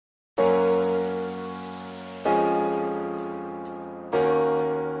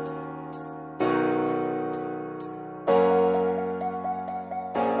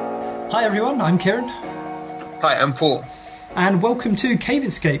Hi everyone, I'm Kieran. Hi, I'm Paul. And welcome to Cave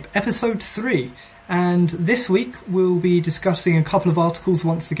Escape, episode 3. And this week we'll be discussing a couple of articles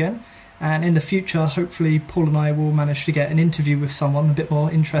once again. And in the future, hopefully Paul and I will manage to get an interview with someone a bit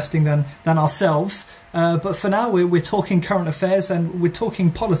more interesting than ourselves. But for now, we're talking current affairs and we're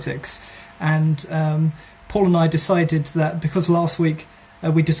talking politics. And Paul and I decided that because last week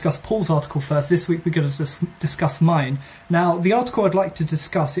we discussed Paul's article first, this week we're going to discuss mine. Now, the article I'd like to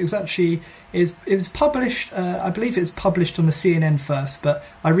discuss, it was published, I believe it's published on the CNN first, but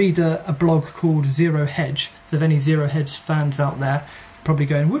I read a blog called Zero Hedge. So if any Zero Hedge fans out there, probably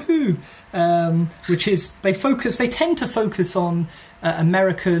going woohoo, which is they tend to focus on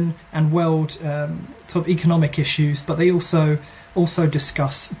American and world sort of economic issues, but they also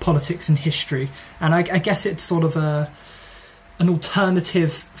discuss politics and history. And I guess it's sort of an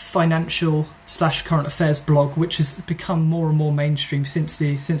alternative financial / current affairs blog, which has become more and more mainstream since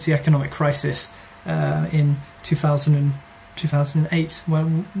the economic crisis in 2008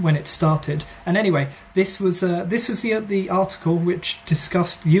 when it started. And anyway, this was the article which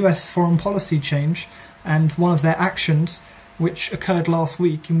discussed US foreign policy change and one of their actions which occurred last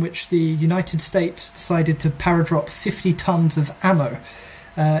week, in which the United States decided to paradrop 50 tons of ammo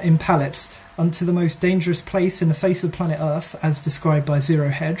in pallets onto the most dangerous place in the face of planet Earth, as described by Zero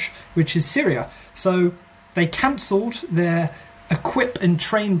Hedge, which is Syria. So they cancelled their equip and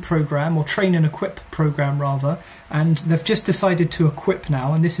train program, or train and equip program rather, and they've just decided to equip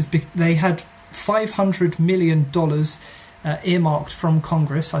now. And this is they had $500 million earmarked from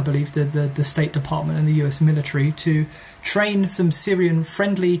Congress, I believe, the State Department and the US military, to train some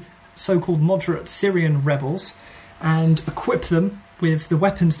Syrian-friendly, so-called moderate Syrian rebels and equip them with the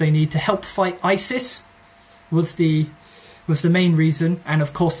weapons they need to help fight ISIS. Was the main reason, and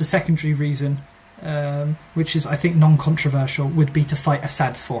of course the secondary reason, which is I think non-controversial, would be to fight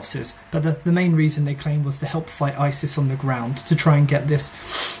Assad's forces. But the main reason they claim was to help fight ISIS on the ground, to try and get this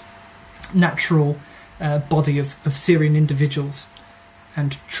natural body of Syrian individuals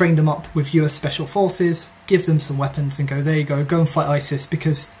and train them up with US special forces, give them some weapons and go, there you go and fight ISIS,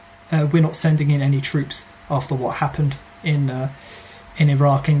 because we're not sending in any troops after what happened in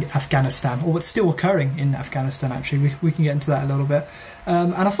Iraq and Afghanistan, or what's still occurring in Afghanistan, actually. We can get into that a little bit.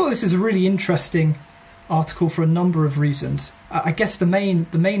 And I thought this is a really interesting article for a number of reasons. I guess the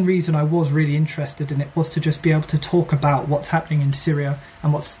main reason I was really interested in it was to just be able to talk about what's happening in Syria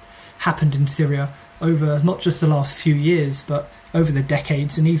and what's happened in Syria over not just the last few years, but over the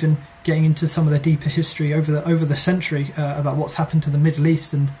decades, and even getting into some of the deeper history over the century about what's happened to the Middle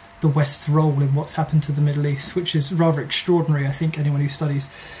East and the West's role in what's happened to the Middle East, which is rather extraordinary. I think anyone who studies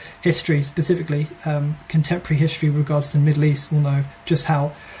history, specifically contemporary history with regards to the Middle East, will know just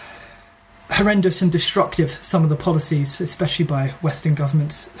how horrendous and destructive some of the policies, especially by Western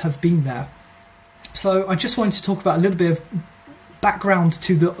governments, have been there. So I just wanted to talk about a little bit of background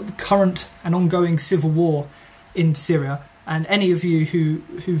to the current and ongoing civil war in Syria. And any of you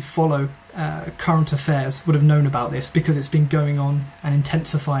who follow current affairs would have known about this, because it's been going on and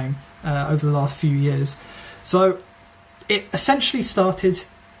intensifying over the last few years. So it essentially started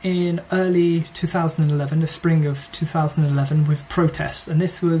in early 2011, the spring of 2011, with protests. And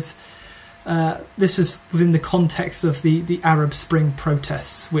this was within the context of the Arab Spring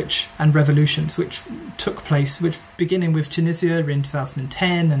protests and revolutions which took place, which beginning with Tunisia in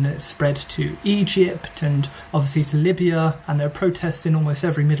 2010, and it spread to Egypt and obviously to Libya, and there are protests in almost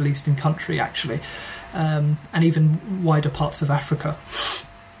every Middle Eastern country actually, and even wider parts of Africa,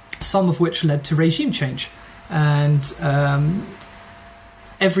 some of which led to regime change. And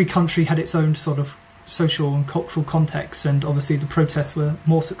every country had its own sort of social and cultural context, and obviously the protests were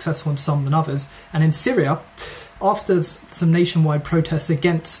more successful in some than others. And in Syria, after some nationwide protests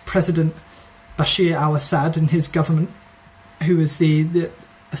against President Bashir al-Assad and his government, who was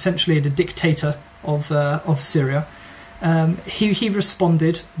essentially the dictator of Syria, he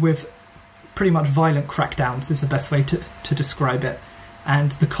responded with pretty much violent crackdowns, is the best way to describe it.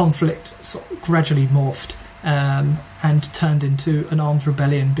 And the conflict sort of gradually morphed and turned into an armed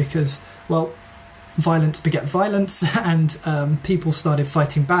rebellion, because, well, violence beget violence, and people started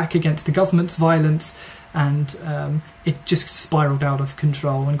fighting back against the government's violence, and it just spiraled out of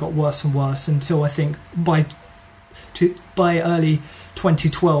control and got worse and worse until I think by early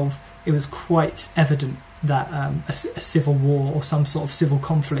 2012 it was quite evident that a civil war or some sort of civil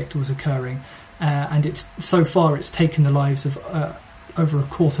conflict was occurring, and it's taken the lives of over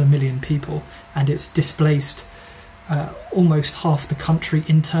 250,000 people, and it's displaced almost half the country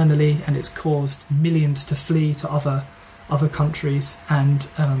internally, and it's caused millions to flee to other countries, and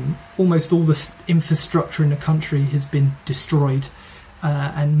almost all the infrastructure in the country has been destroyed,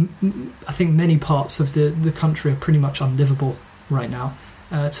 and I think many parts of the country are pretty much unlivable right now.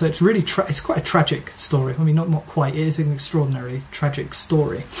 So it's really it's quite a tragic story. I mean, not quite. It is an extraordinarily tragic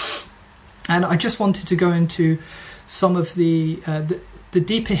story. And I just wanted to go into some of the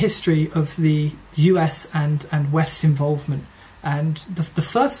deeper history of the US and West's involvement. And the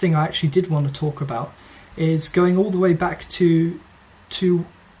first thing I actually did want to talk about is going all the way back to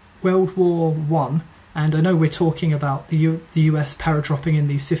World War One. And I know we're talking about the US paradropping in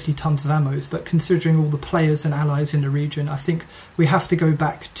these 50 tons of ammo, but considering all the players and allies in the region, I think we have to go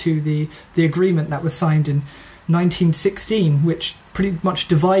back to the agreement that was signed in 1916, which pretty much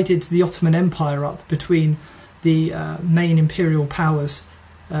divided the Ottoman Empire up between the main imperial powers,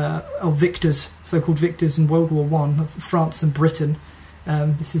 or victors, so-called victors in World War One, France and Britain.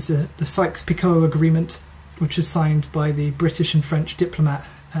 This is the Sykes-Picot Agreement, which was signed by the British and French diplomat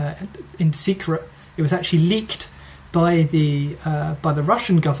in secret. It was actually leaked by the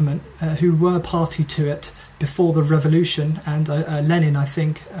Russian government, who were party to it before the revolution, and Lenin, I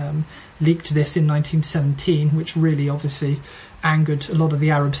think, leaked this in 1917, which really obviously angered a lot of the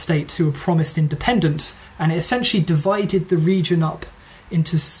Arab states who were promised independence, and it essentially divided the region up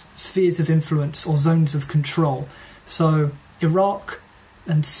into spheres of influence or zones of control. So Iraq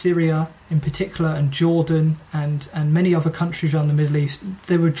and Syria in particular, and Jordan and many other countries around the Middle East,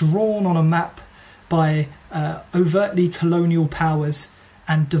 they were drawn on a map by overtly colonial powers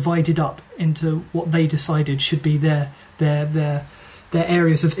and divided up into what they decided should be their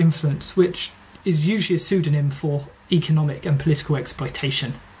areas of influence, which is usually a pseudonym for economic and political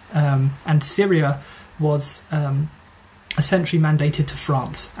exploitation. And Syria was essentially mandated to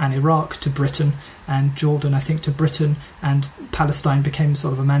France, and Iraq to Britain, and Jordan, I think, to Britain, and Palestine became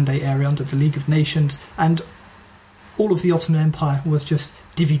sort of a mandate area under the League of Nations, and all of the Ottoman Empire was just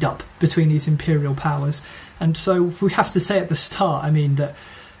divvied up between these imperial powers. And so we have to say at the start, I mean, that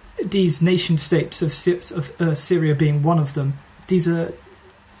these nation states of Syria being one of them, these are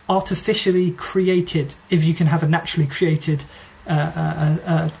artificially created. If you can have a naturally created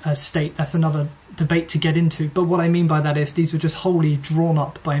a state, that's another debate to get into. But what I mean by that is these were just wholly drawn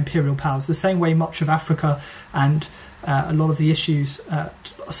up by imperial powers, the same way much of Africa and a lot of the issues,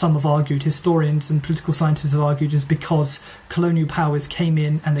 some have argued, historians and political scientists have argued, is because colonial powers came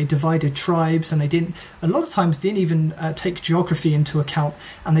in and they divided tribes, and they a lot of times didn't even take geography into account,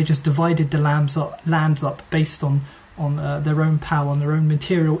 and they just divided the lands up based on their own power, on their own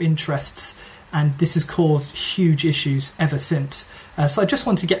material interests, and this has caused huge issues ever since. So I just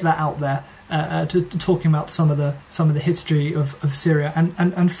want to get that out there, to talking about some of the history of Syria,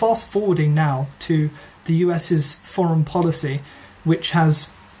 and fast forwarding now to the US's foreign policy, which has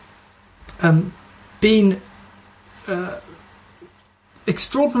been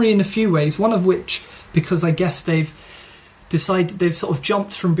extraordinary in a few ways. One of which, because I guess they've sort of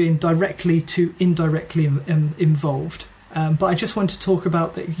jumped from being directly to indirectly involved. But I just want to talk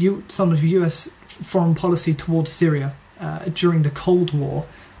about some of US foreign policy towards Syria during the Cold War,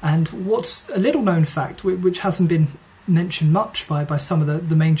 and what's a little known fact, which hasn't been mentioned much by some of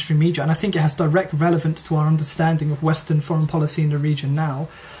the mainstream media, and I think it has direct relevance to our understanding of Western foreign policy in the region now,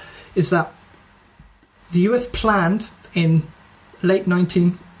 is that the US planned in late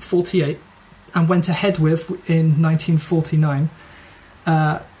 1948 and went ahead with in 1949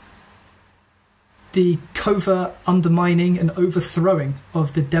 the covert undermining and overthrowing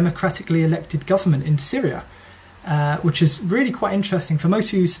of the democratically elected government in Syria, which is really quite interesting. For most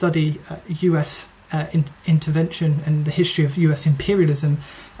of you who study US intervention and the history of US imperialism,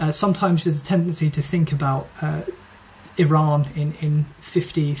 sometimes there's a tendency to think about Iran in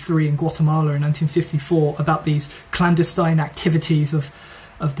 53 and Guatemala in 1954, about these clandestine activities of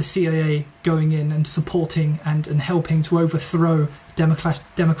the CIA going in and supporting and helping to overthrow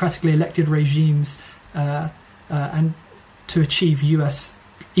democratically elected regimes and to achieve US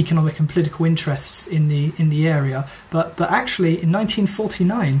economic and political interests in the area. But actually in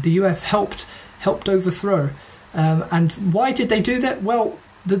 1949 the US helped overthrow. And why did they do that? Well,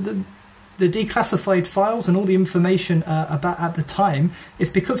 the declassified files and all the information about at the time is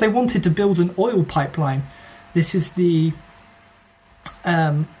because they wanted to build an oil pipeline. This is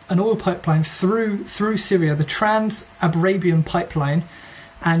an oil pipeline through Syria, the Trans-Arabian pipeline,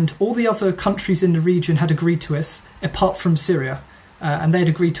 and all the other countries in the region had agreed to it, apart from Syria. And they'd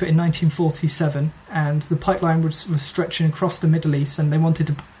agreed to it in 1947, and the pipeline was stretching across the Middle East, and they wanted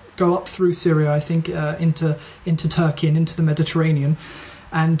to go up through Syria, I think, into Turkey and into the Mediterranean.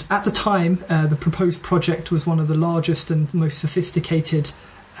 And at the time, the proposed project was one of the largest and most sophisticated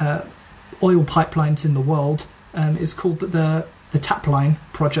oil pipelines in the world. It's called the TAP Line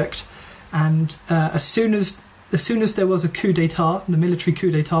project. And as soon as as soon as there was a coup d'etat, the military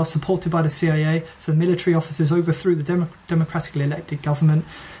coup d'etat supported by the CIA, so military officers overthrew the democratically elected government.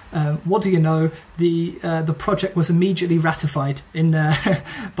 What do you know? The project was immediately ratified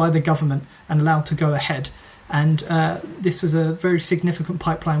by the government and allowed to go ahead. And this was a very significant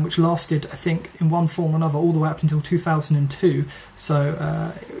pipeline which lasted, I think, in one form or another, all the way up until 2002.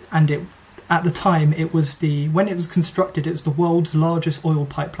 So, at the time, when it was constructed, it was the world's largest oil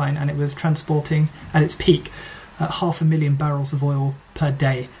pipeline, and it was transporting, at its peak, 500,000 barrels of oil per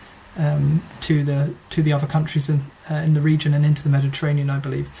day to the other countries in the region and into the Mediterranean, I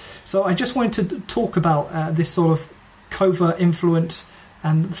believe. So I just wanted to talk about this sort of covert influence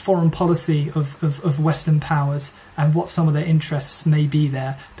and foreign policy of Western powers and what some of their interests may be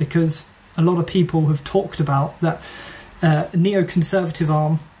there, because a lot of people have talked about that neoconservative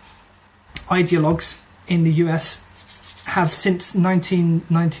arm ideologues in the US have since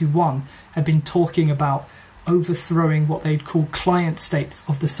 1991 have been talking about overthrowing what they'd call client states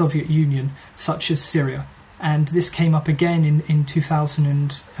of the Soviet Union, such as Syria. And this came up again in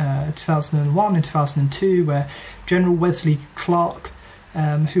 2001 and 2002, where General Wesley Clark,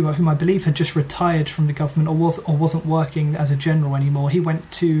 whom I believe had just retired from the government or wasn't working as a general anymore, he went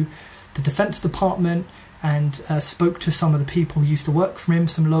to the Defense Department and spoke to some of the people who used to work for him,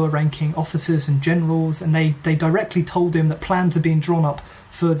 some lower-ranking officers and generals, and they directly told him that plans are being drawn up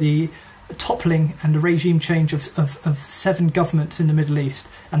for the toppling and the regime change of 7 governments in the Middle East.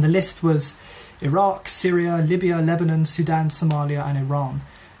 And the list was Iraq, Syria, Libya, Lebanon, Sudan, Somalia and Iran.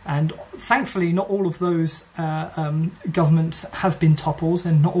 And thankfully not all of those governments have been toppled,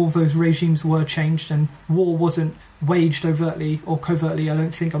 and not all of those regimes were changed, and war wasn't waged overtly or covertly, I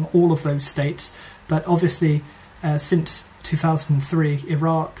don't think, on all of those states. But obviously since 2003,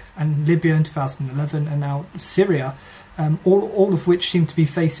 Iraq and Libya in 2011 and now Syria, all of which seem to be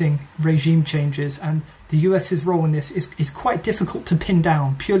facing regime changes, and the US's role in this is quite difficult to pin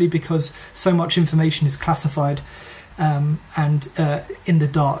down, purely because so much information is classified and in the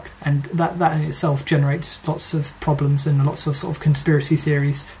dark, and that in itself generates lots of problems and lots of sort of conspiracy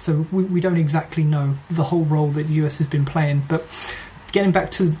theories. So we don't exactly know the whole role that the US has been playing. But getting back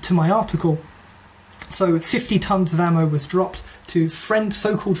to my article, so 50 tons of ammo was dropped to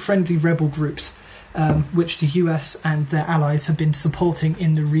so-called friendly rebel groups, which the US and their allies have been supporting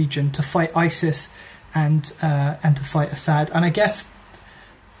in the region to fight ISIS and to fight Assad. And I guess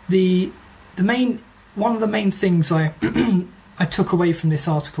one of the main things I I took away from this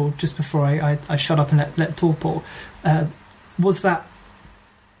article just before I shut up and let talk, Paul, was that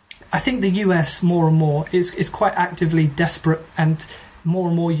I think the US more and more is quite actively desperate, and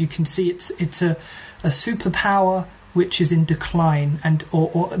more you can see it's a superpower which is in decline, and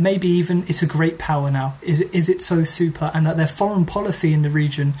or maybe even it's a great power now. Is it so super? And that their foreign policy in the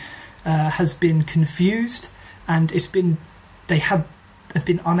region has been confused, and they have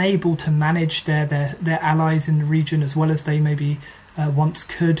been unable to manage their allies in the region as well as they maybe once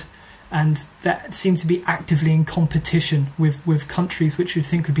could, and that seem to be actively in competition with countries which you'd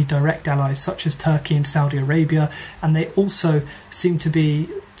think would be direct allies, such as Turkey and Saudi Arabia. And they also seem to be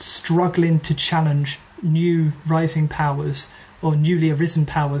struggling to challenge new rising powers or newly arisen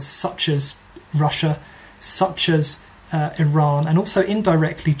powers such as Russia, such as Iran, and also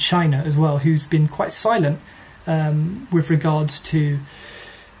indirectly China as well, who's been quite silent with regards to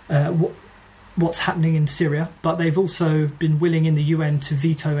what's happening in Syria, but they've also been willing in the UN to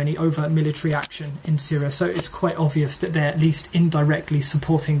veto any overt military action in Syria. So it's quite obvious that they're at least indirectly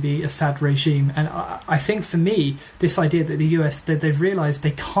supporting the Assad regime. And I think for me, this idea that the US, they've realised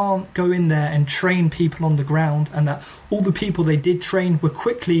they can't go in there and train people on the ground, and that all the people they did train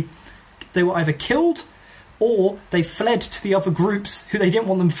they were either killed or they fled to the other groups who they didn't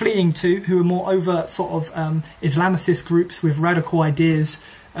want them fleeing to, who were more overt sort of Islamicist groups with radical ideas.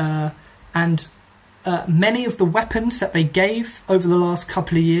 And many of the weapons that they gave over the last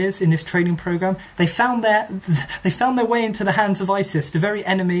couple of years in this training program, they found their way into the hands of ISIS, the very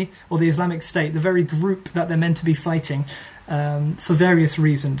enemy, or the Islamic State, the very group that they're meant to be fighting for various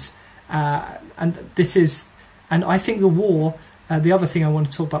reasons. And I think the war. The other thing I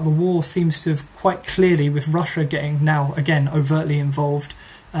want to talk about, the war seems to have quite clearly, with Russia getting now again overtly involved,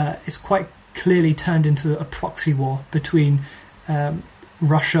 it's quite clearly turned into a proxy war between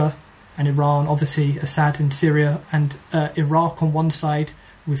Russia and Iran, obviously Assad in Syria, and Iraq on one side,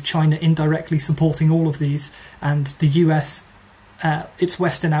 with China indirectly supporting all of these, and the US, its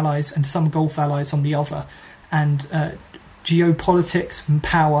Western allies and some Gulf allies on the other. And geopolitics and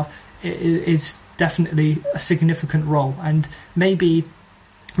power is definitely a significant role. And maybe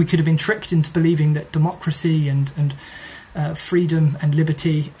we could have been tricked into believing that democracy and freedom and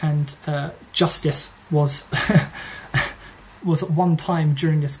liberty and justice was was at one time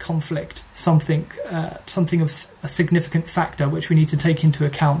during this conflict something of a significant factor which we need to take into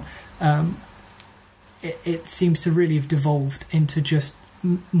account. It seems to really have devolved into just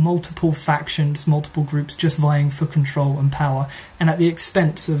multiple factions, multiple groups just vying for control and power, and at the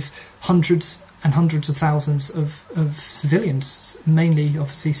expense of hundreds and hundreds of thousands of civilians, mainly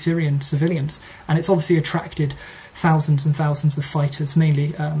obviously Syrian civilians. And it's obviously attracted thousands and thousands of fighters,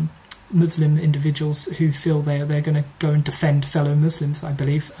 mainly Muslim individuals who feel they're going to go and defend fellow Muslims, I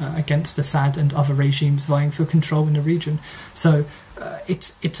believe, against Assad and other regimes vying for control in the region. So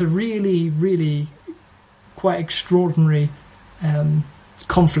it's a really, really quite extraordinary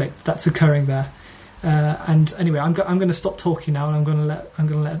conflict that's occurring there. And anyway, I'm going to stop talking now, and I'm going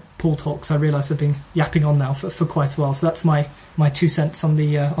to let Paul talk. Because I realise I've been yapping on now for quite a while. So that's my 2 cents on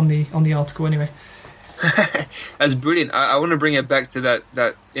the article. Anyway, that's brilliant. I want to bring it back to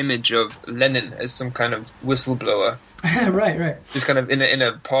that image of Lenin as some kind of whistleblower. right. Just kind of in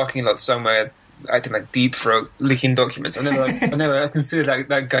a parking lot somewhere, acting like deep throat, leaking documents. I never considered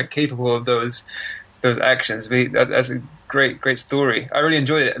that guy capable of those actions. That's a great story. I really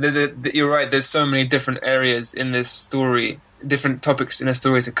enjoyed it. You're right. There's so many different areas in this story, different topics in a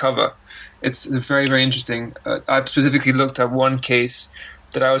story to cover. It's very, very interesting. I specifically looked at one case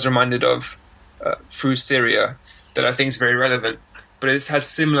that I was reminded of through Syria that I think is very relevant. But it has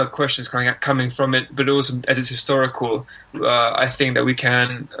similar questions coming from it. But also, as it's historical, I think that we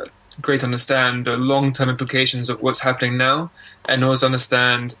can greatly understand the long-term implications of what's happening now, and also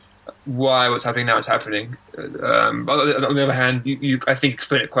understand why what's happening now is happening. On the other hand, you I think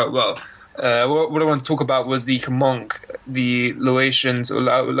explained it quite well. What I want to talk about was the Hmong, the Laotians or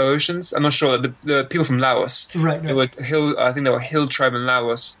Laotians. I'm not sure. The people from Laos. Right. They were I think they were Hill tribe in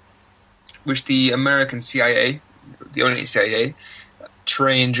Laos, which the American CIA, the only CIA,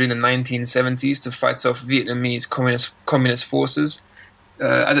 trained during the 1970s to fight off Vietnamese communist forces.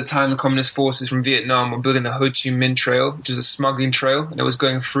 At the time, the communist forces from Vietnam were building the Ho Chi Minh Trail, which is a smuggling trail, and it was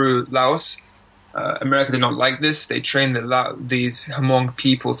going through Laos. America did not like this. They trained these Hmong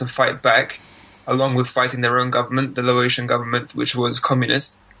people to fight back, along with fighting their own government, the Laotian government, which was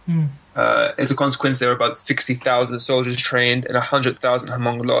communist. As a consequence, there were about 60,000 soldiers trained and 100,000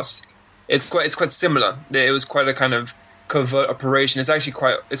 Hmong lost. It's quite similar. It was quite a kind of covert operation.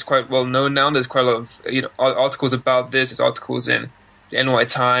 It's quite well known now. There's quite a lot of articles about this. There's articles in the NY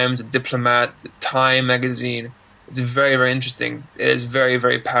Times, the Diplomat, the Time magazine. It's very, very interesting. It is very,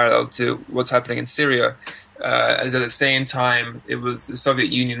 very parallel to what's happening in Syria. As at the same time, it was the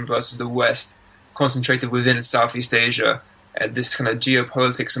Soviet Union versus the West, concentrated within Southeast Asia, and this kind of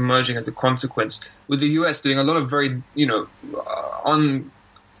geopolitics emerging as a consequence, with the US doing a lot of very,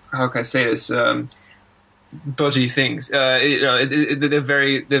 how can I say this, dodgy things. They're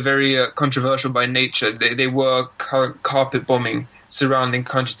very controversial by nature. They were carpet bombing surrounding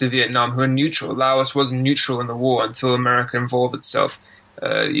countries to Vietnam who are neutral. Laos wasn't neutral in the war until America involved itself.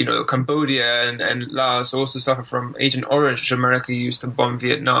 Cambodia and Laos also suffer from Agent Orange, which America used to bomb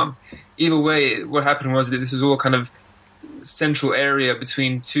Vietnam. Either way, what happened was that this was all kind of central area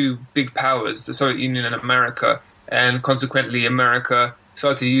between two big powers, the Soviet Union and America, and consequently America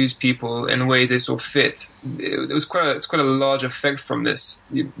started to use people in ways they saw fit. It's quite a large effect from this.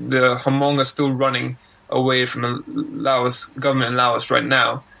 The Hmong are still running away from the Laos government in Laos right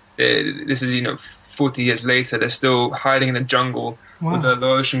now. This is 40 years later. They're still hiding in the jungle. Wow. With the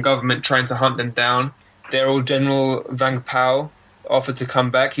Laotian government trying to hunt them down. Their old General Vang Pao offered to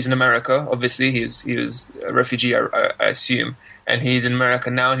come back. He's in America, obviously. He was a refugee, I assume, and he's in America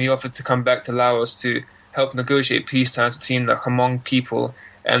now. And he offered to come back to Laos to help negotiate peace terms between the Hmong people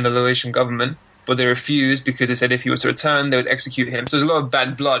and the Laotian government. But they refused because they said if he was to return, they would execute him. So there's a lot of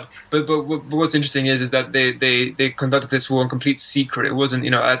bad blood. But what's interesting is that they conducted this war in complete secret. It wasn't,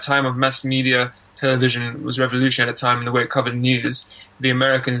 at a time of mass media, television was revolutionary at the time in the way it covered news. The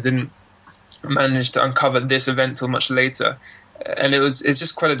Americans didn't manage to uncover this event till much later. And it's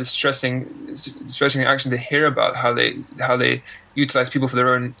just quite a distressing action to hear about how they utilize people for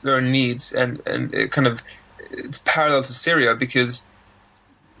their own needs, and it's parallel to Syria because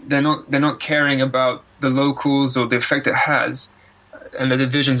they're not caring about the locals or the effect it has and the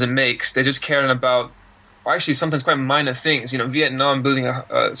divisions it makes. They're just caring about actually sometimes quite minor things. Vietnam building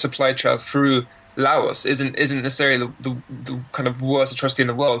a supply trail through Laos isn't necessarily the kind of worst atrocity in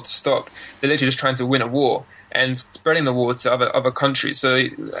the world to stop. They're literally just trying to win a war and spreading the war to other countries. So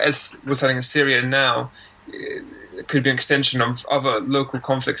as what's happening in Syria now, it could be an extension of other local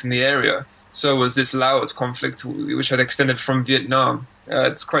conflicts in the area. So was this Laos conflict, which had extended from Vietnam.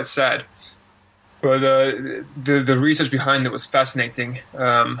 It's quite sad. But the research behind it was fascinating.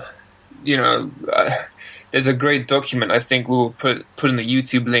 there's a great document I think we'll put in the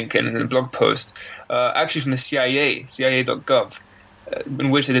YouTube link and in the blog post, actually from the CIA.gov, in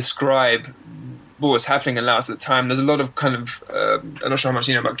which they describe what was happening in Laos at the time. There's a lot of kind of, I'm not sure how much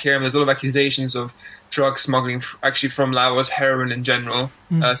you know about Kieran, there's a lot of accusations of drug smuggling actually from Laos, heroin in general,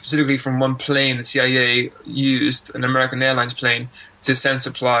 specifically from one plane the CIA used, an American Airlines plane, to send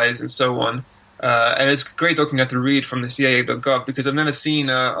supplies and so on. And it's a great document to read from the CIA.gov, because I've never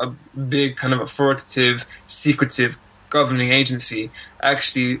seen a big kind of authoritative, secretive governing agency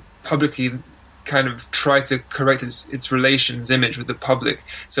actually publicly kind of try to correct its relations image with the public.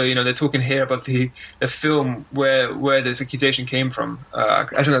 So they're talking here about the film where this accusation came from. I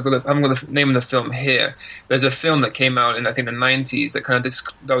haven't got the name of the film here. There's a film that came out in I think the 90s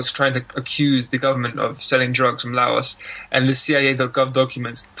that was trying to accuse the government of selling drugs from Laos, and the CIA.gov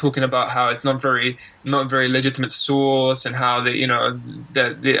documents talking about how it's not very legitimate source, and how it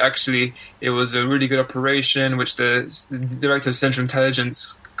was a really good operation, which the director of Central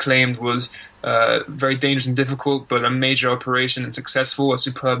Intelligence claimed was very dangerous and difficult, but a major operation and successful, a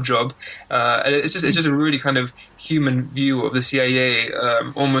superb job. And it's just a really kind of human view of the CIA,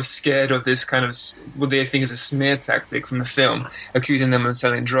 almost scared of this kind of what they think is a smear tactic from the film, accusing them of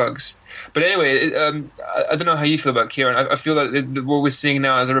selling drugs. But anyway, I don't know how you feel about Kieran. I feel that what we're seeing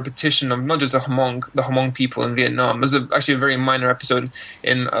now is a repetition of not just the Hmong people in Vietnam. There's actually a very minor episode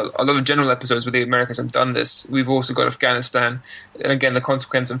in a lot of general episodes where the Americans have done this. We've also got Afghanistan, and again, the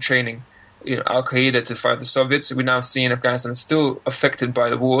consequence of training Al-Qaeda to fight the Soviets. We now see in Afghanistan still affected by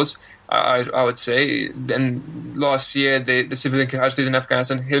the wars, I would say. And last year, the civilian casualties in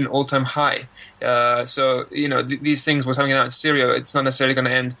Afghanistan hit an all-time high. So, these things, what's happening out in Syria, it's not necessarily going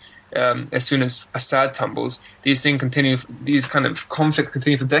to end as soon as Assad tumbles. These kind of conflicts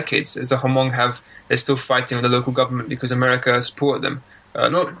continue for decades, as the Hmong they're still fighting with the local government because America supported them.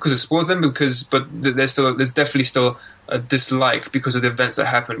 Not because it supported them, but there's definitely still a dislike because of the events that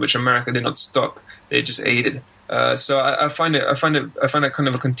happened, which America did not stop; they just aided. So I find it kind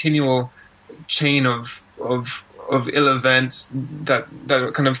of a continual chain of ill events that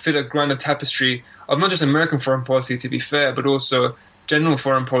kind of fit a grander tapestry of not just American foreign policy, to be fair, but also general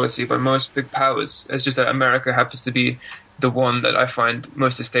foreign policy by most big powers. It's just that America happens to be the one that I find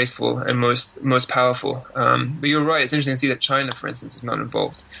most distasteful and most powerful. But you're right, it's interesting to see that China, for instance, is not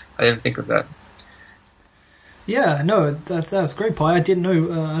involved. I didn't think of that. Yeah, no, that's great, Paul. I didn't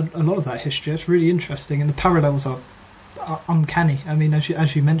know a lot of that history. It's really interesting, and the parallels are uncanny. I mean,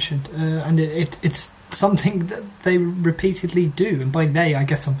 as you mentioned, and it's something that they repeatedly do. And by they, I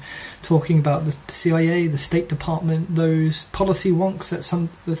guess I'm talking about the CIA, the State Department, those policy wonks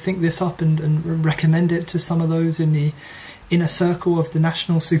that think this up and recommend it to some of those in the inner circle of the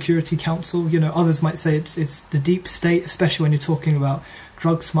National Security Council. Others might say it's the deep state, especially when you're talking about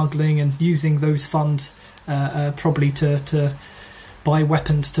drug smuggling and using those funds probably to buy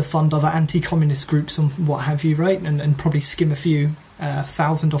weapons to fund other anti-communist groups and what have you, right? And probably skim a few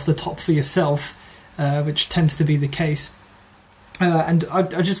thousand off the top for yourself, which tends to be the case. And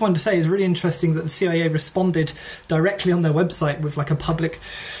I just wanted to say it's really interesting that the CIA responded directly on their website with like a public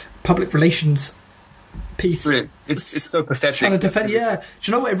relations piece. It's so pathetic. Trying to defend, yeah. Do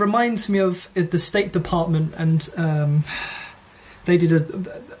you know what it reminds me of? The State Department, and they did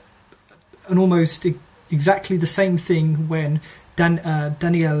an almost exactly the same thing when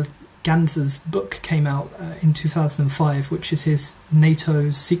Daniel Ganz's book came out in 2005, which is his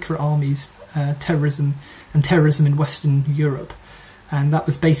NATO's Secret Armies, Terrorism in Western Europe. And that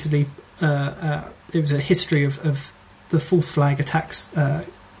was basically, it was a history of the false flag attacks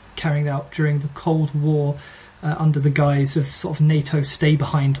carried out during the Cold War under the guise of sort of NATO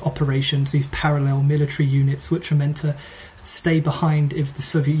stay-behind operations, these parallel military units which are meant to stay behind if the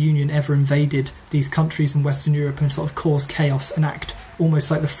Soviet Union ever invaded these countries in Western Europe and sort of cause chaos and act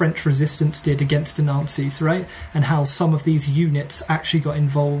almost like the French resistance did against the Nazis, right? And how some of these units actually got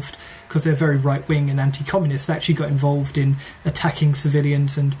involved, because they're very right-wing and anti-communist, they actually got involved in attacking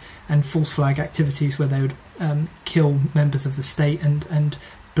civilians and false flag activities where they would kill members of the state and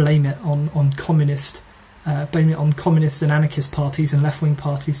blame it on communist and anarchist parties and left-wing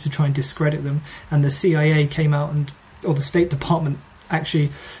parties to try and discredit them. And the CIA came out or the State Department actually,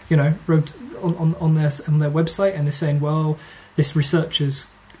 wrote on their website, and they're saying, well, this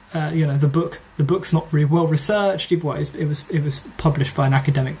researcher's, the book's not really well researched. It was published by an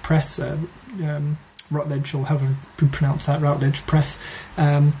academic press, Routledge, or however you pronounce that, Routledge Press,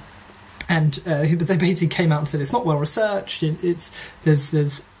 but they basically came out and said it's not well researched.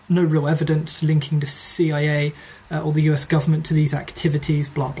 There's no real evidence linking the CIA or the US government to these activities,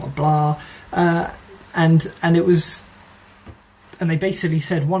 blah blah blah, and it was. and they basically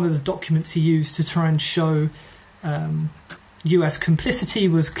said one of the documents he used to try and show US complicity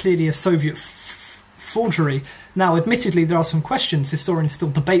was clearly a Soviet forgery. Now, admittedly, there are some questions. Historians still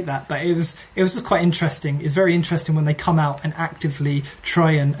debate that, but it was just quite interesting. It's very interesting when they come out and actively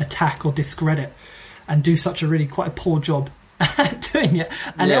try and attack or discredit and do such a really quite a poor job at doing it.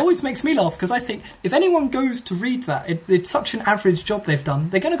 And it always makes me laugh, because I think if anyone goes to read that, it's such an average job they've done.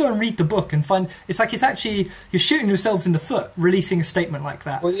 They're going to go and read the book and find it's actually you're shooting yourselves in the foot releasing a statement like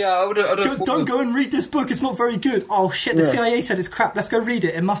that. Well, yeah, I would don't go and read this book. It's not very good. Oh shit! The CIA said it's crap. Let's go read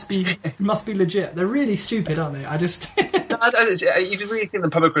it. It must be legit. They're really stupid, aren't they? I just. You really think the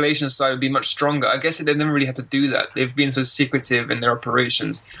public relations side would be much stronger. I guess they never really had to do that. They've been so secretive in their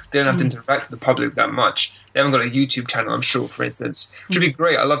operations. They don't have to interact with the public that much. They haven't got a YouTube channel, I'm sure, for instance. Which would be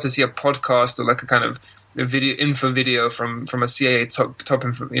great. I'd love to see a podcast or like a kind of info video from a CIA top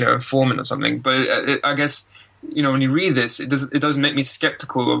informant or something. But I guess when you read this, it does make me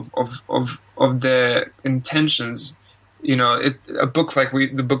skeptical of their intentions. A book like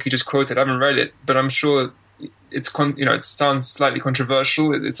the book you just quoted, I haven't read it, but I'm sure. It sounds slightly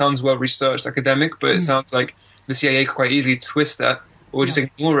controversial. It sounds well researched, academic, but it sounds like the CIA could quite easily twist that, or just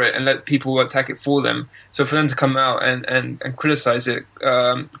ignore it and let people attack it for them. So for them to come out and criticize it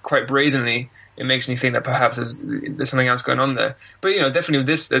quite brazenly, it makes me think that perhaps there's something else going on there. But definitely with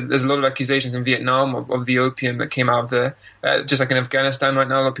this, there's a lot of accusations in Vietnam of the opium that came out of there. Just like in Afghanistan right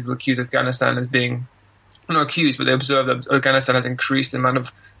now, a lot of people accuse Afghanistan as being. Not accused, but they observe that Afghanistan has increased the amount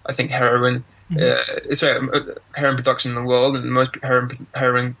of, I think, heroin production in the world, and most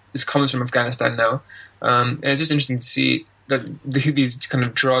heroin comes from Afghanistan now. And it's just interesting to see that these kind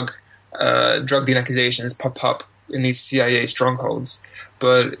of drug dealing accusations pop up in these CIA strongholds.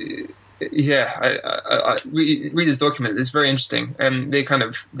 But I read this document. It's very interesting, and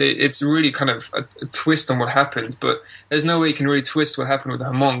it's really kind of a twist on what happened. But there's no way you can really twist what happened with the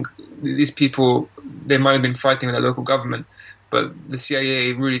Hmong. These people, they might have been fighting with their local government, but the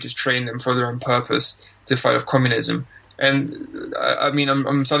CIA really just trained them for their own purpose to fight off communism. And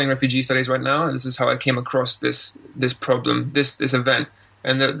I'm studying refugee studies right now, and this is how I came across this problem, this event.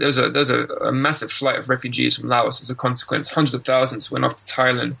 And there's a massive flight of refugees from Laos as a consequence. Hundreds of thousands went off to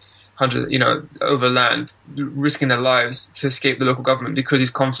Thailand. Overland, risking their lives to escape the local government because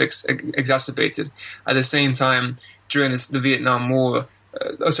these conflicts exacerbated. At the same time, during the Vietnam War,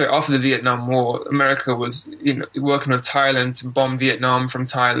 after the Vietnam War, America was working with Thailand to bomb Vietnam from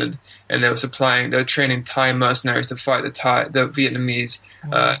Thailand, and they were training Thai mercenaries to fight the Vietnamese.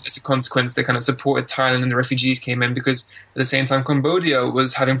 As a consequence, they kind of supported Thailand, and the refugees came in because at the same time Cambodia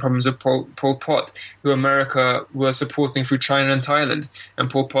was having problems with Pol Pot, who America were supporting through China and Thailand, and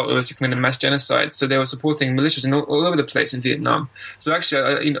Pol Pot was committing mass genocide. So they were supporting militias all over the place in Vietnam. So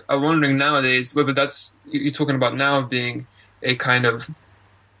actually, I'm wondering nowadays whether that's you're talking about now being a kind of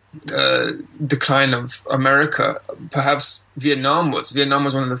decline of America. Perhaps Vietnam was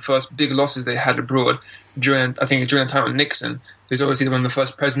one of the first big losses they had abroad during the time of Nixon, who's obviously one of the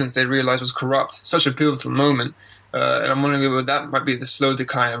first presidents they realized was corrupt. Such a pivotal moment. And I'm wondering whether that might be the slow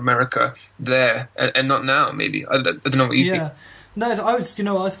decline of America there, and not now, maybe. I don't know what you think. No, I was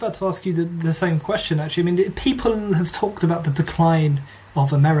about to ask you the same question, actually. I mean, people have talked about the decline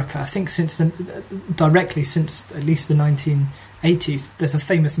of America, I think since at least the 1980s. There's a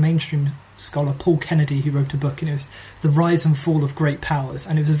famous mainstream scholar, Paul Kennedy, who wrote a book, and it was The Rise and Fall of Great Powers,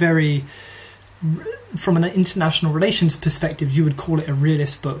 and it was a very, from an international relations perspective, you would call it a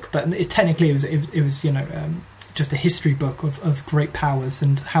realist book, but technically it was just a history book of great powers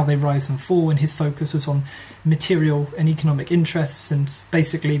and how they rise and fall, and his focus was on material and economic interests. And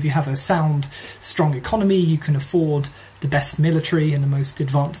basically, if you have a sound, strong economy, you can afford the best military and the most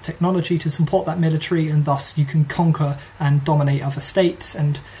advanced technology to support that military, and thus you can conquer and dominate other states.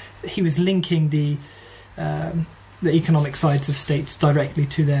 And he was linking the economic sides of states directly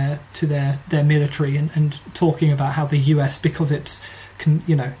to their military, and talking about how the US, because it's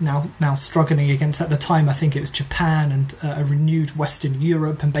now struggling against, at the time I think it was Japan and a renewed Western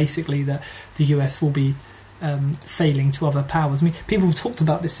Europe, and basically the US will be failing to other powers. I mean, people have talked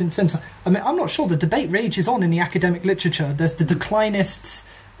about this since then. I mean, I'm not sure. The debate rages on in the academic literature. There's the declinists,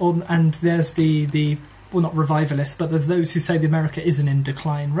 and there's the not revivalists, but there's those who say the America isn't in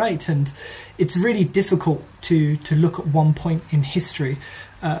decline, right? And it's really difficult to look at one point in history.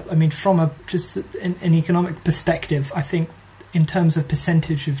 I mean, from just an economic perspective, I think in terms of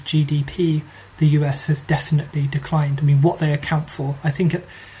percentage of GDP, the US has definitely declined. I mean, what they account for, I think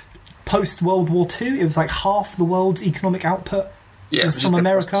post World War II, it was like half the world's economic output was from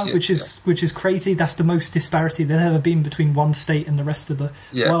America, which is crazy. That's the most disparity there's ever been between one state and the rest of the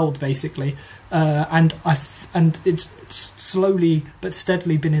world, basically. And it's slowly but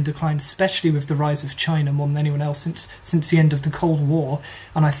steadily been in decline, especially with the rise of China more than anyone else since the end of the Cold War.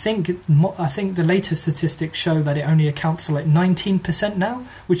 And I think the latest statistics show that it only accounts for like 19% now,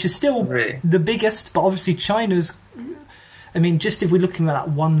 which is still the biggest. But obviously, China's. I mean, just if we're looking at that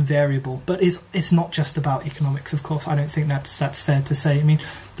one variable, but it's not just about economics, of course. I don't think that's fair to say. I mean,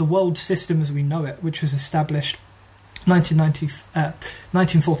 the world system as we know it, which was established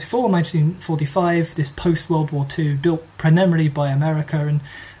 1944, 1945, this post-World War II, built primarily by America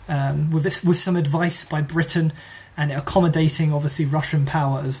and with some advice by Britain, and accommodating, obviously, Russian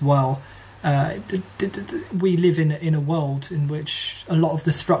power as well. We live in a world in which a lot of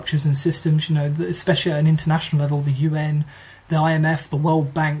the structures and systems, especially at an international level, the UN, the IMF, the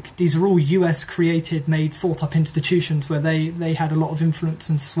World Bank, these are all US created, made, thought up institutions where they had a lot of influence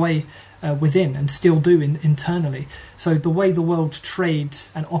and sway within, and still do internally. So the way the world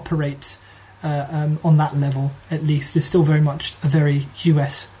trades and operates on that level, at least, is still very much a very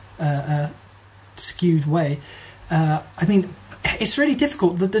US skewed way. I mean, it's really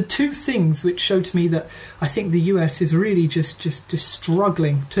difficult. The two things which show to me that I think the US is really just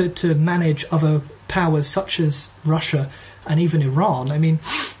struggling to manage other powers such as Russia and even Iran. I mean,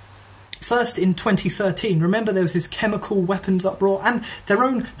 first in 2013, remember there was this chemical weapons uproar and their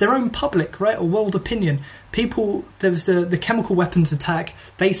own public, right, or world opinion. People, there was the chemical weapons attack.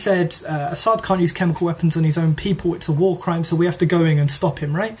 They said Assad can't use chemical weapons on his own people. It's a war crime, so we have to go in and stop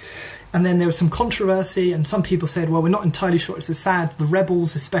him, right? And then there was some controversy, and some people said, well, we're not entirely sure it's Assad. The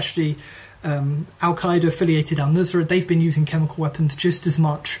rebels, especially Al-Qaeda-affiliated al-Nusra, they've been using chemical weapons just as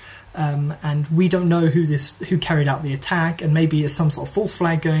much, and we don't know who carried out the attack, and maybe there's some sort of false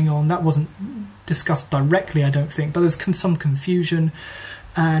flag going on. That wasn't discussed directly, I don't think, but there was some confusion,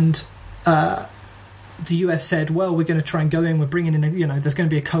 and the US said, well, we're going to try and go in, we're bringing in, there's going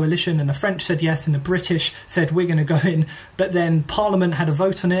to be a coalition, and the French said yes, and the British said we're going to go in, but then Parliament had a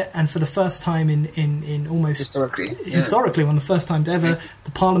vote on it, and for the first time in almost... Historically, one of the first times ever,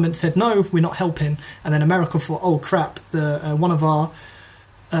 the Parliament said, no, we're not helping, and then America thought, oh crap, one of our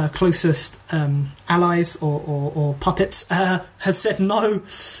closest allies or puppets has said no,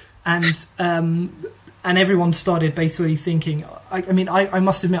 and everyone started basically thinking... I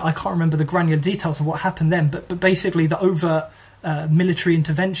must admit, I can't remember the granular details of what happened then, but basically the overt military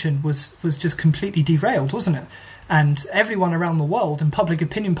intervention was just completely derailed, wasn't it? And everyone around the world, and public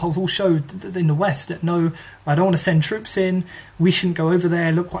opinion polls all showed that in the West that no, I don't want to send troops in, we shouldn't go over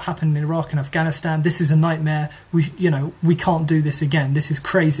there, look what happened in Iraq and Afghanistan, this is a nightmare, we can't do this again, this is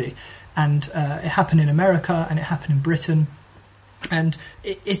crazy. And it happened in America, and it happened in Britain. And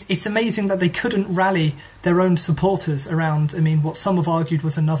it's amazing that they couldn't rally their own supporters around, what some have argued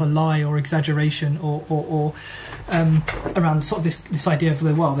was another lie or exaggeration or around sort of this idea of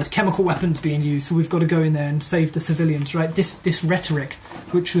there's chemical weapons being used, so we've got to go in there and save the civilians, right? This rhetoric,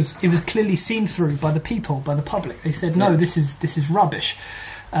 which was clearly seen through by the people, by the public. They said, no, this is rubbish,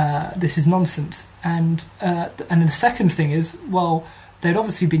 this is nonsense. And then the second thing is, well, they'd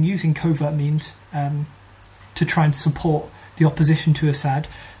obviously been using covert means to try and support the opposition to Assad,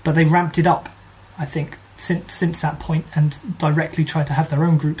 but they ramped it up, I think, since that point, and directly tried to have their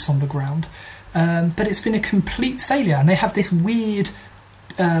own groups on the ground. But it's been a complete failure, and they have this weird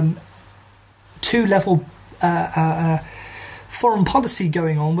two-level foreign policy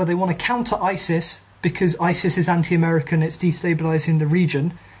going on where they want to counter ISIS because ISIS is anti-American, it's destabilising the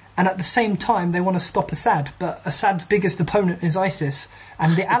region, and at the same time they want to stop Assad, but Assad's biggest opponent is ISIS,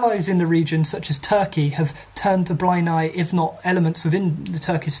 and the allies in the region, such as Turkey, have turned a blind eye, if not elements within the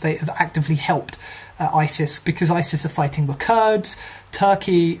Turkish state have actively helped ISIS, because ISIS are fighting the Kurds.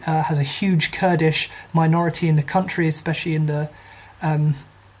 Turkey has a huge Kurdish minority in the country, especially in the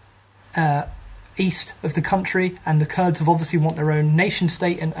east of the country, and the Kurds have obviously want their own nation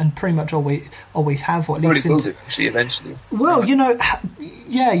state, and pretty much always have, or at least since... actually, eventually. Well, you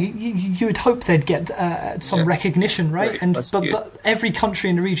would hope they'd get some recognition, right? But every country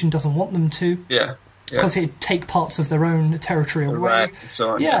in the region doesn't want them to. Yeah. Because it'd take parts of their own territory away.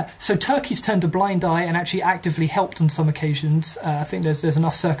 So Turkey's turned a blind eye and actually actively helped on some occasions. I think there's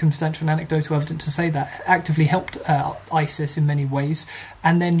enough circumstantial and anecdotal evidence to say that actively helped ISIS in many ways.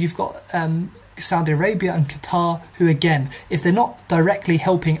 And then you've got Saudi Arabia and Qatar, who again, if they're not directly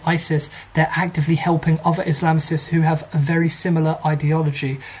helping ISIS, they're actively helping other Islamicists who have a very similar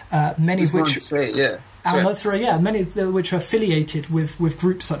ideology. Many of which, Al-Nusra, yeah, many which are affiliated with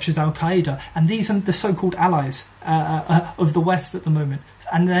groups such as Al-Qaeda, and these are the so-called allies of the West at the moment.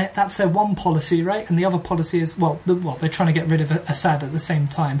 And that's their one policy, right? And the other policy is, they're trying to get rid of Assad at the same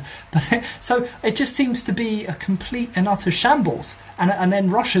time. But so it just seems to be a complete and utter shambles. And then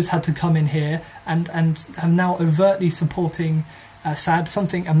Russia's had to come in here and now overtly supporting Assad,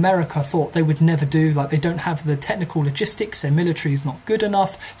 something America thought they would never do. Like, they don't have the technical logistics, their military is not good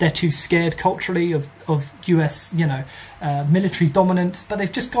enough, they're too scared culturally of US, military dominance, but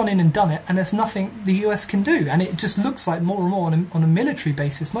they've just gone in and done it, and there's nothing the US can do. And it just looks like more and more on a military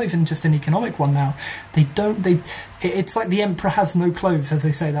basis, not even just an economic one now. It's like the emperor has no clothes, as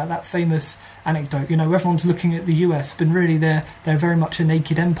they say, that famous anecdote. Everyone's looking at the US, but really they're very much a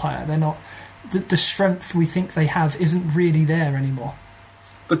naked empire. They're not. The strength we think they have isn't really there anymore.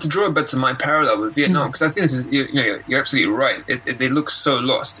 But to draw back to my parallel with Vietnam, because I think this is, you're absolutely right. They look so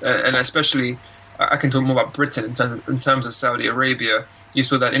lost, and especially I can talk more about Britain in terms of Saudi Arabia. You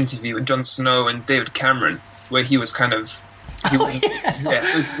saw that interview with Jon Snow and David Cameron, where he was kind of. It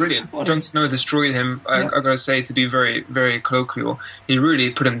was brilliant. Jon Snow destroyed him. I've got to say, to be very, very colloquial, he really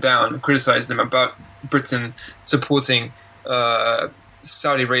put him down, criticised them about Britain supporting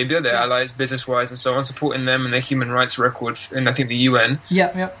Saudi Arabia, their allies, business-wise and so on, supporting them and their human rights record in, I think, the UN.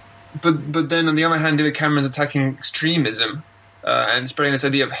 Yeah. But then, on the other hand, David Cameron's attacking extremism and spreading this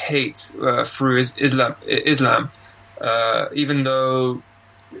idea of hate through Islam, even though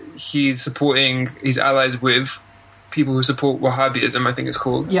he's supporting his allies with people who support Wahhabism, I think it's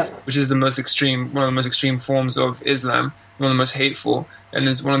called, which is one of the most extreme forms of Islam, one of the most hateful, and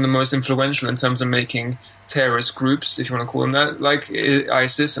is one of the most influential in terms of making terrorist groups, if you want to call them that, like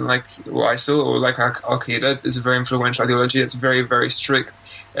ISIS and like ISIL or like Al-Qaeda. It's a very influential ideology. It's very, very strict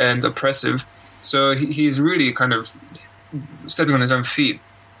and oppressive. So he's really kind of stepping on his own feet.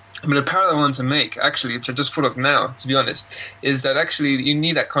 But a parallel I want to make, actually, which I just thought of now, to be honest, is that actually you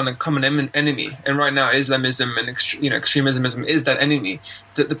need that kind of common enemy. And right now, Islamism and extremism is that enemy.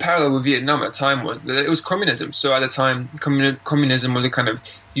 The parallel with Vietnam at the time was that it was communism. So at the time, communism was a kind of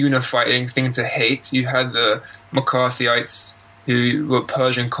unifying thing to hate. You had the McCarthyites who were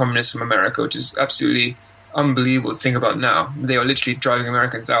purging communists from America, which is absolutely unbelievable to think about now. They are literally driving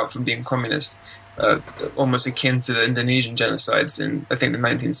Americans out from being communist. Almost akin to the Indonesian genocides in, I think, the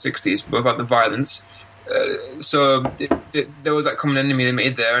 1960s, but without the violence. So there was that common enemy they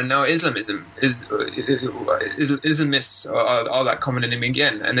made there, and now Islamism Islamists are that common enemy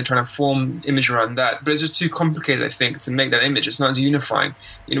again, and they're trying to form image around that. But it's just too complicated, I think, to make that image. It's not as unifying.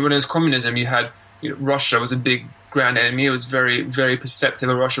 When it was communism, you had Russia was a big grand enemy. It was very, very perceptive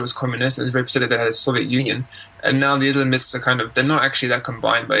that Russia was communist, and it was very perceptive that they had a Soviet Union. And now the Islamists are they're not actually that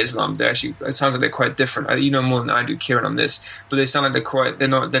combined by Islam. It sounds like they're quite different. You know more than I do, Kieran, on this, but they sound like they're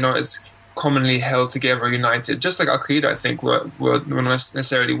not as commonly held together or united. Just like Al-Qaeda, I think, were not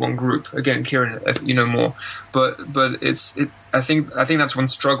necessarily one group. Again, Kieran, you know more, but I think that's one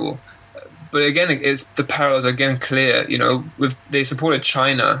struggle. But again, the parallels are again clear. They supported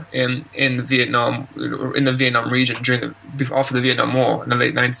China in the Vietnam region after the Vietnam War in the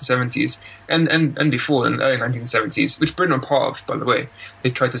late 1970s and before in the early 1970s, which Britain were part of, by the way. They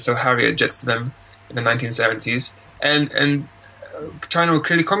tried to sell Harrier jets to them in the 1970s, and China were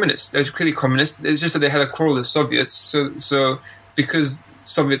clearly communist. They were clearly communist. It's just that they had a quarrel with the Soviets. So because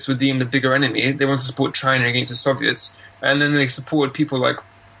Soviets were deemed the bigger enemy, they wanted to support China against the Soviets, and then they supported people like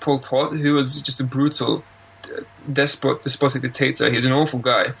Pol Pot, who was just a brutal, despotic dictator. He was an awful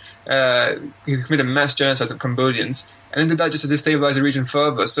guy. He committed mass genocides of Cambodians, and then did that just to destabilize the region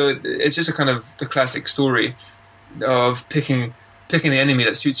further. So it's just a kind of the classic story of picking the enemy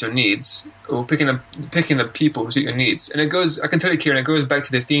that suits your needs, or picking the people who suit your needs. And it goes, I can tell you, Kieran, it goes back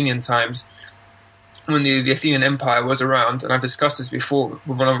to the Athenian times, when the Athenian Empire was around, and I've discussed this before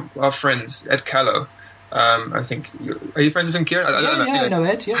with one of our friends, Ed Callow. I think, are you friends with him, Kieran? I know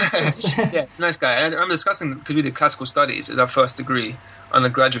Ed. Yeah, yeah, it's a nice guy. And I'm discussing, because we did classical studies as our first degree,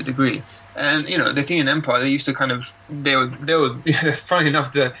 undergraduate degree, and the Athenian Empire, they used to they were funny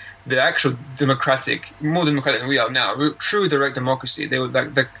enough, the actual more democratic than we are now, true direct democracy. They were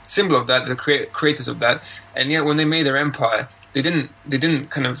like the symbol of that, the creators of that, and yet when they made their empire, they didn't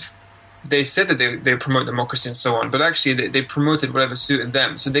they said that they promote democracy and so on, but actually they promoted whatever suited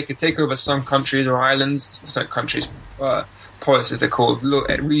them. So they could take over some countries or islands, policies they're called,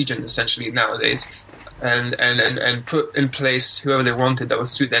 regions essentially nowadays, and put in place whoever they wanted that would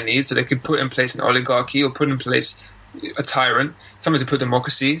suit their needs. So they could put in place an oligarchy or put in place a tyrant. Sometimes they put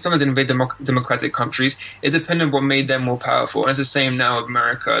democracy, sometimes they invade democratic countries. It depended on what made them more powerful. And it's the same now with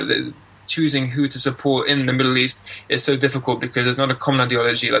America. choosing who to support in the Middle East is so difficult because there's not a common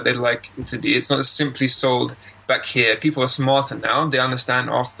ideology like they'd like it to be. It's not simply sold back here. People are smarter now. They understand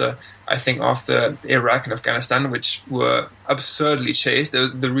after Iraq and Afghanistan, which were absurdly chased,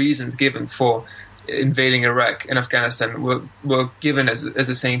 the reasons given for invading Iraq and Afghanistan were given as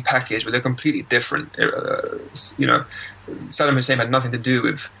the same package, but they're completely different. Saddam Hussein had nothing to do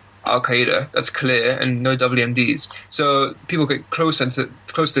with Al-Qaeda, that's clear, and no WMDs. So people get closer to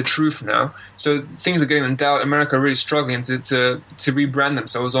the truth now. So things are getting in doubt. America are really struggling to rebrand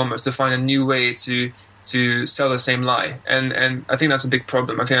themselves almost, to find a new way to sell the same lie. And I think that's a big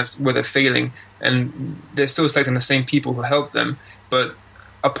problem. I think that's where they're failing. And they're still selecting the same people who help them. But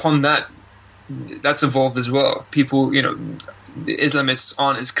upon that's evolved as well. People, the Islamists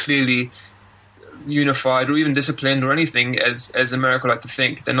aren't as clearly unified or even disciplined or anything as America like to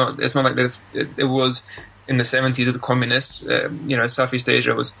think. They're not. It's not like it was in the 70s with the communists. Southeast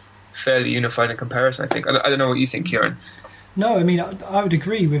Asia was fairly unified in comparison, I think. I don't know what you think, Kieran. No, I mean, I would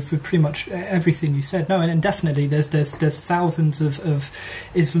agree with pretty much everything you said. No, and definitely there's thousands of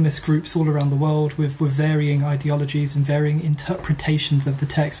Islamist groups all around the world with varying ideologies and varying interpretations of the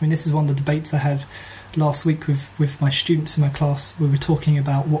text. I mean, this is one of the debates I had last week with my students in my class. We were talking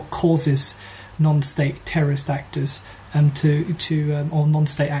about what causes non-state terrorist actors or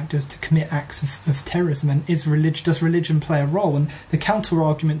non-state actors to commit acts of terrorism, and does religion play a role? And the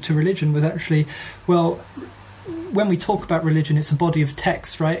counter-argument to religion was actually, well, when we talk about religion, it's a body of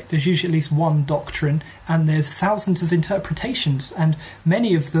text, right? There's usually at least one doctrine, and there's thousands of interpretations, and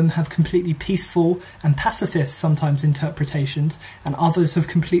many of them have completely peaceful and pacifist sometimes interpretations, and others have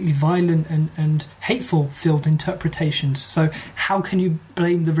completely violent and hateful-filled interpretations. So how can you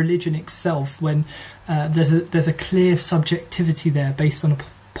blame the religion itself when there's a clear subjectivity there based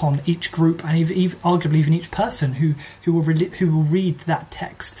upon each group and arguably even each person who will read that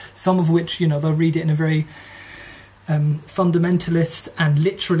text? Some of which they'll read it in a very fundamentalist and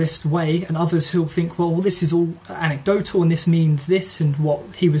literalist way, and others who'll think, well, this is all anecdotal and this means this, and what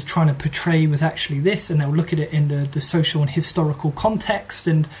he was trying to portray was actually this, and they'll look at it in the social and historical context,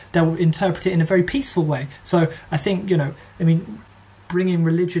 and they'll interpret it in a very peaceful way. So I think, bringing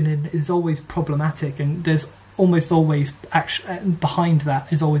religion in is always problematic, and there's almost always behind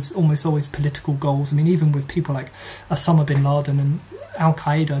that is almost always political goals. I mean, even with people like Osama bin Laden and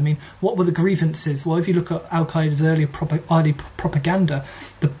Al-Qaeda, I mean, what were the grievances? Well, if you look at Al-Qaeda's early propaganda,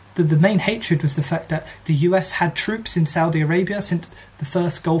 the main hatred was the fact that the US had troops in Saudi Arabia since the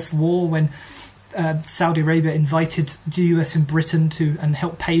first Gulf War, when Saudi Arabia invited the US and Britain and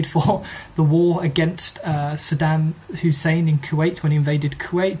helped paid for the war against Saddam Hussein in Kuwait when he invaded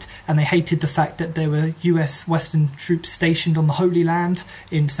Kuwait, and they hated the fact that there were US Western troops stationed on the Holy Land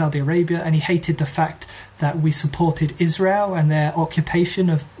in Saudi Arabia, and he hated the fact that we supported Israel and their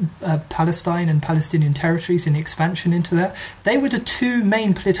occupation of Palestine and Palestinian territories and expansion into that. They were the two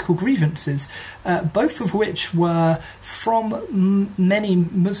main political grievances, both of which were from many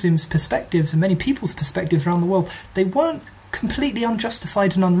Muslims' perspectives and many people's perspectives around the world. They weren't completely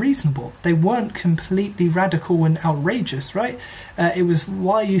unjustified and unreasonable. They weren't completely radical and outrageous, right? It was,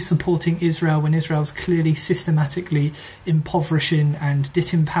 why are you supporting Israel when Israel's clearly systematically impoverishing and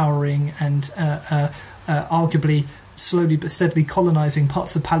disempowering and arguably slowly but steadily colonising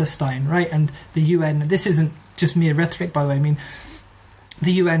parts of Palestine, right? And the UN, this isn't just mere rhetoric, by the way. I mean,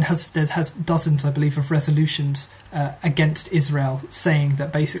 the UN has dozens, I believe, of resolutions against Israel, saying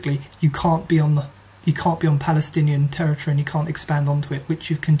that basically you can't be on Palestinian territory and you can't expand onto it, which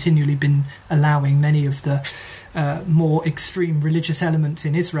you've continually been allowing many of the more extreme religious elements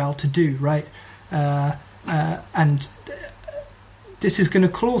in Israel to do, right? And this is going to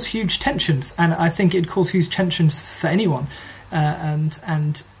cause huge tensions, and I think it'd cause huge tensions for anyone.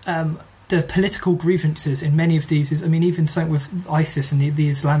 And the political grievances in many of these is, I mean, even something with ISIS and the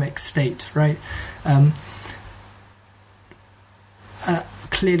Islamic State, right?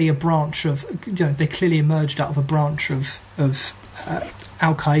 Clearly a branch of, they clearly emerged out of a branch of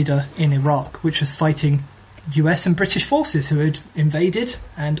Al-Qaeda in Iraq, which was fighting US and British forces who had invaded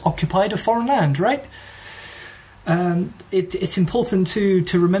and occupied a foreign land, right? It's important to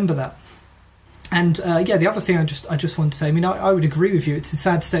remember that. And the other thing I just want to say, I mean, I would agree with you. It's a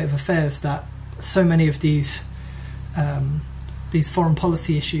sad state of affairs that so many of these foreign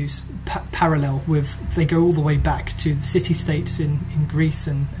policy issues parallel with, they go all the way back to the city-states in Greece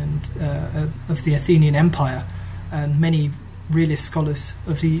and of the Athenian Empire, and many realist scholars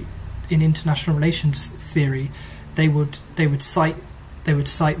in international relations theory, they would cite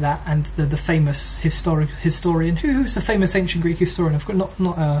that, and the famous historian who's the famous ancient Greek historian? I've got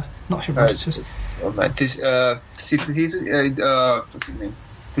not Herodotus. Thucydides. What's his name?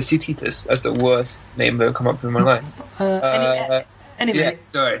 Thucydides. That's the worst name that ever come up in my life. Anyway, yeah,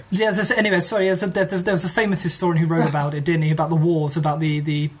 sorry. There was a famous historian who wrote about it, didn't he? About the wars, about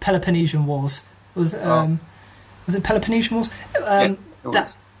the Peloponnesian Wars. Was it Peloponnesian Wars? Yeah, it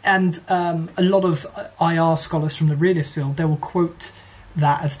was. A lot of IR scholars from the realist field, they will quote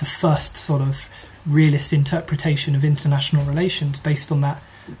that as the first sort of realist interpretation of international relations based on that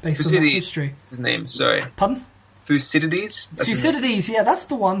history. That's his name. Sorry. Pardon? Thucydides? Thucydides, yeah, that's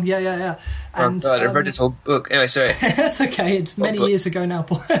the one. Yeah. And I read this whole book. Anyway, sorry. That's okay. It's many years ago now,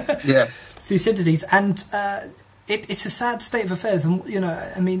 Paul. Yeah. Thucydides, and it's a sad state of affairs. And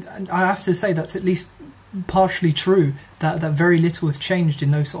I mean, I have to say that's at least partially true. That very little has changed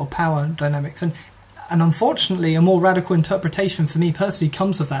in those sort of power dynamics, and unfortunately, a more radical interpretation for me personally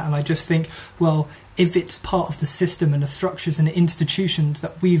comes of that. And I just think, well, if it's part of the system and the structures and the institutions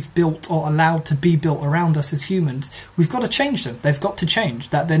that we've built or allowed to be built around us as humans, we've got to change them. They've got to change.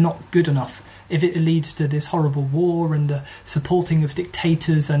 That they're not good enough. If it leads to this horrible war and the supporting of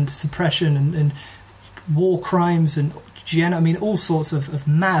dictators and suppression and war crimes and all sorts of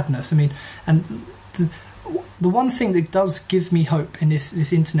madness. I mean, and the one thing that does give me hope in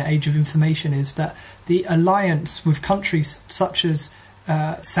this internet age of information is that the alliance with countries such as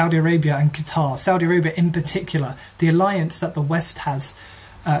Saudi Arabia and Qatar, Saudi Arabia in particular, the alliance that the West has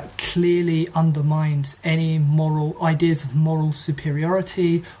clearly undermines any ideas of moral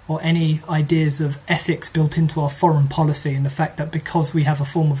superiority or any ideas of ethics built into our foreign policy, and the fact that because we have a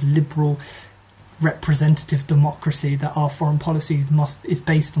form of liberal representative democracy, that our foreign policy is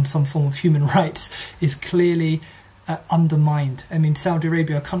based on some form of human rights, is clearly undermined. I mean, Saudi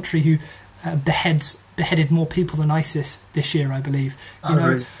Arabia, a country who beheaded more people than ISIS this year, I believe.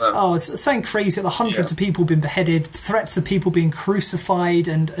 It's something crazy. Hundreds of people been beheaded, threats of people being crucified,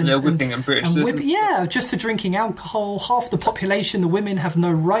 and whipping and British citizens. Just for drinking alcohol. Half the population, the women, have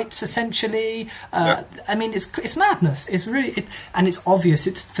no rights essentially. I mean, it's madness. It's really, and it's obvious.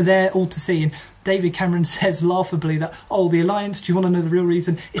 It's for there all to see. And David Cameron says laughably that, the alliance, do you want to know the real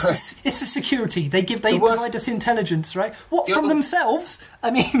reason? It's for security. They provide us intelligence, right? What, from themselves? I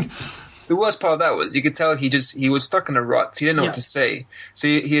mean, the worst part of that was you could tell he was stuck in a rut. He didn't know what to say, so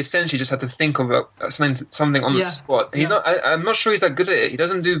he essentially just had to think of something on the spot. And he's not. I'm not sure he's that good at it. He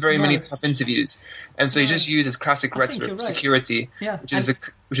doesn't do very many tough interviews, and so he just uses classic rhetoric, security,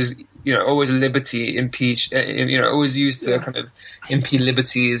 which is always liberty, impeach, always used to kind of impede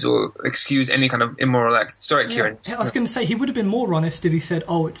liberties or excuse any kind of immoral act. Sorry, Kieran. I was going to say he would have been more honest if he said,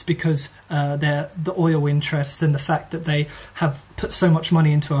 it's because they're the oil interests and the fact that they have put so much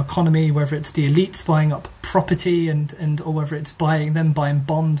money into our economy, whether it's the elites buying up property or whether it's buying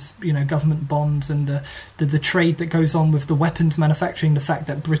bonds, government bonds, and the trade that goes on with the weapons manufacturing, the fact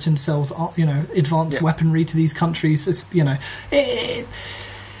that Britain sells advanced weaponry to these countries. It's,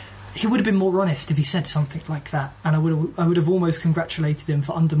 he would have been more honest if he said something like that, and I would have almost congratulated him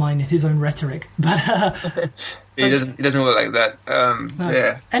for undermining his own rhetoric. But he doesn't work like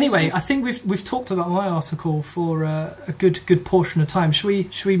that. Anyway, I think we've talked about my article for a good portion of time.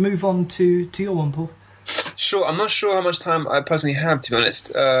 Should we move on to your one, Paul? Sure. I'm not sure how much time I personally have, to be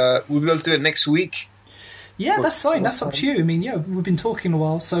honest. We'll be able to do it next week. Yeah, that's fine. That's up to you. I mean, we've been talking a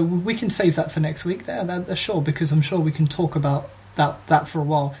while, so we can save that for next week. That's sure, because I'm sure we can talk about that for a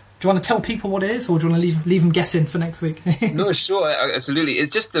while. Do you want to tell people what it is, or do you want to leave them guessing for next week? No, sure, absolutely.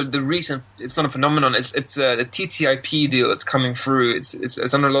 It's just the recent. It's not a phenomenon. It's the TTIP deal that's coming through.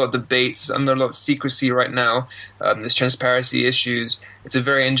 It's under a lot of debates, under a lot of secrecy right now. There's transparency issues. It's a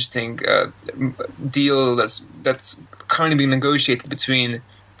very interesting deal that's currently being negotiated between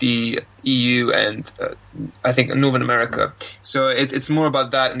the EU and I think Northern America. So it's more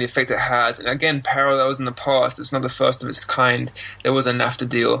about that and the effect it has. And again, parallels in the past. It's not the first of its kind. There was a NAFTA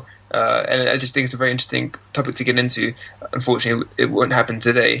deal, and I just think it's a very interesting topic to get into. Unfortunately, it won't happen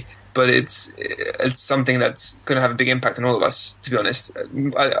today, but it's something that's going to have a big impact on all of us, to be honest.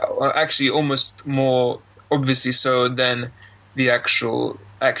 Actually, almost more obviously so than the actual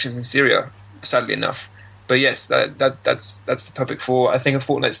actions in Syria, sadly enough. But yes, that's the topic for, I think, a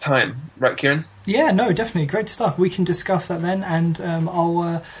fortnight's time, right, Kieran? Yeah, no, definitely, great stuff. We can discuss that then, and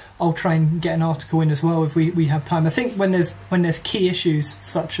I'll try and get an article in as well if we have time. I think when there's key issues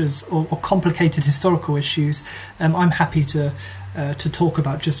such as or complicated historical issues, I'm happy to talk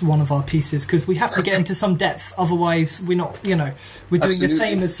about just one of our pieces, because we have to get into some depth. Otherwise, we're not, we're doing Absolutely. The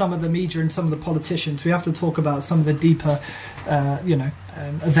same as some of the media and some of the politicians. We have to talk about some of the deeper,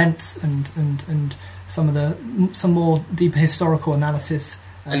 events and some more deeper historical analysis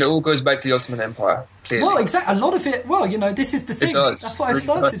And it all goes back to the Ottoman Empire. Clearly. Well, exactly. A lot of it. Well, this is the thing. It does. That's what I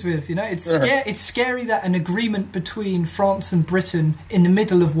started with. It's scary that an agreement between France and Britain in the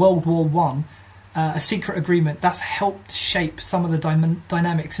middle of World War One, a secret agreement that's helped shape some of the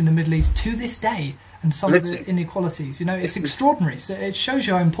dynamics in the Middle East to this day, and some of the inequalities. It's extraordinary. So it shows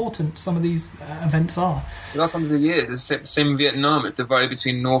you how important some of these events are. The last hundreds of years, it's the same in Vietnam. It's divided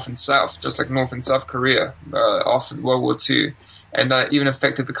between North and South, just like North and South Korea after World War II. And that even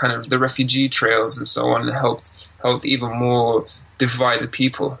affected the kind of the refugee trails and so on, and helped even more divide the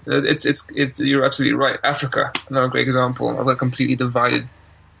people. You're absolutely right. Africa, another great example of a completely divided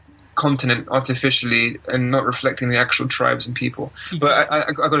continent artificially and not reflecting the actual tribes and people. Exactly. But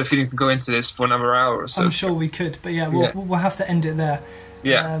I got a feeling we could go into this for another hour or so. I'm sure we could, but we'll have to end it there.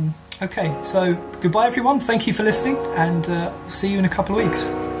 Yeah. Okay, so goodbye everyone. Thank you for listening, and see you in a couple of weeks.